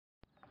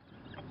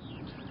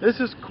This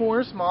is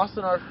Cornus moss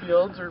in our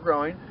fields are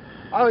growing.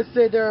 I would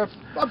say they're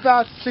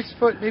about 6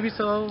 foot, maybe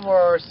some of them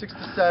are 6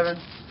 to 7.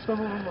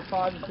 Some of them are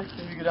 5 to 6,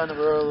 maybe go down the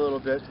road a little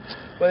bit.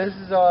 But this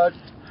is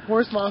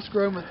Cornus moss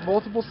grown with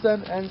multiple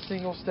stem and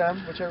single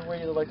stem, whichever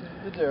way you like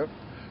to do.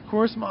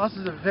 Cornus moss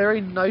is a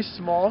very nice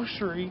small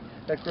tree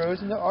that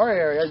grows in our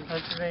area in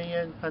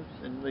Pennsylvania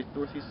and the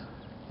northeast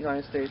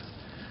United States.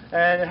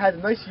 And it has a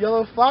nice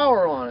yellow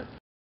flower on it.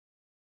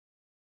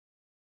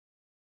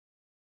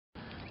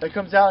 That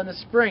comes out in the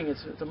spring.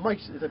 It's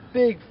a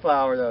big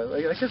flower though.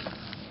 Like it's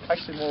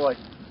actually more like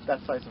that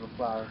size of a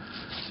flower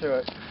to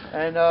it.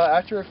 And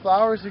after it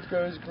flowers, it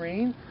goes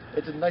green.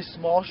 It's a nice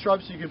small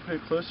shrub, so you can put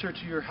it closer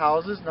to your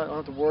houses. Not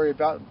have to worry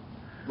about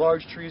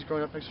large trees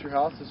growing up next to your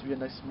house. This would be a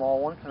nice small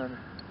one, kind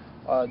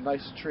of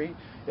nice tree.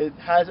 It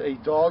has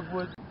a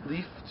dogwood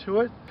leaf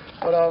to it,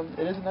 but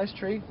it is a nice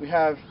tree. We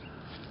have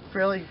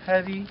fairly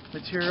heavy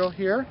material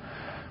here,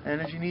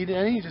 and if you need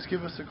any, just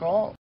give us a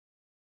call.